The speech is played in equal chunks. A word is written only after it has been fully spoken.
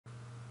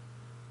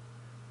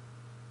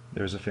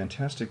There's a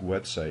fantastic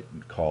website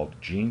called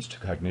Genes to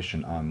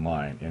Cognition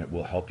Online, and it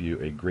will help you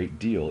a great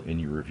deal in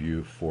your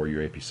review for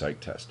your AP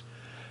Psych test.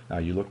 Now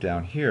you look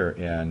down here,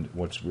 and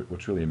what's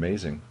really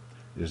amazing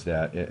is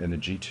that in the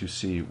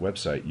G2C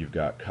website you've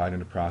got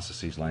cognitive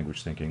processes,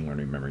 language, thinking,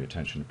 learning, memory,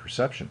 attention, and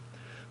perception.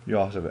 You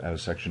also have a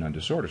section on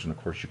disorders, and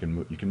of course you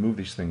can move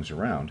these things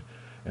around,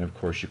 and of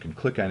course you can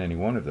click on any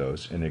one of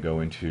those, and they go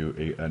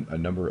into a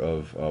number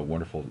of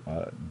wonderful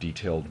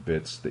detailed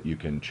bits that you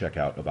can check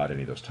out about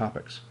any of those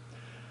topics.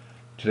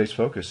 Today's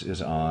focus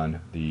is on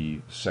the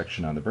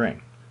section on the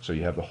brain. So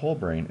you have the whole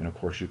brain, and of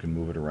course you can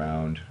move it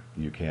around.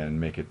 You can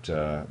make it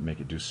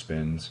do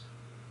spins.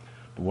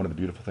 But one of the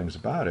beautiful things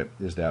about it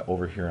is that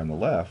over here on the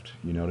left,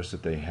 you notice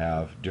that they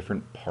have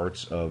different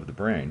parts of the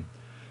brain,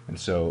 and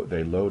so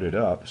they load it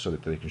up so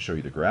that they can show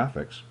you the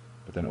graphics.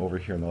 But then over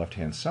here on the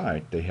left-hand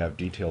side, they have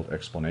detailed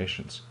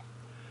explanations.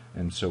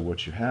 And so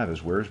what you have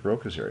is, where's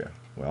Broca's area?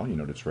 Well, you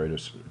know it's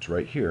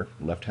right here,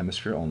 left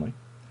hemisphere only.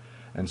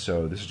 And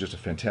so this is just a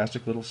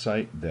fantastic little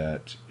site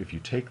that, if you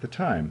take the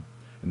time,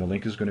 and the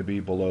link is going to be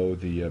below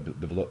the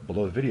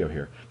video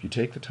here. If you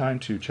take the time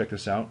to check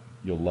this out,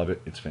 you'll love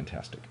it. It's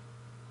fantastic.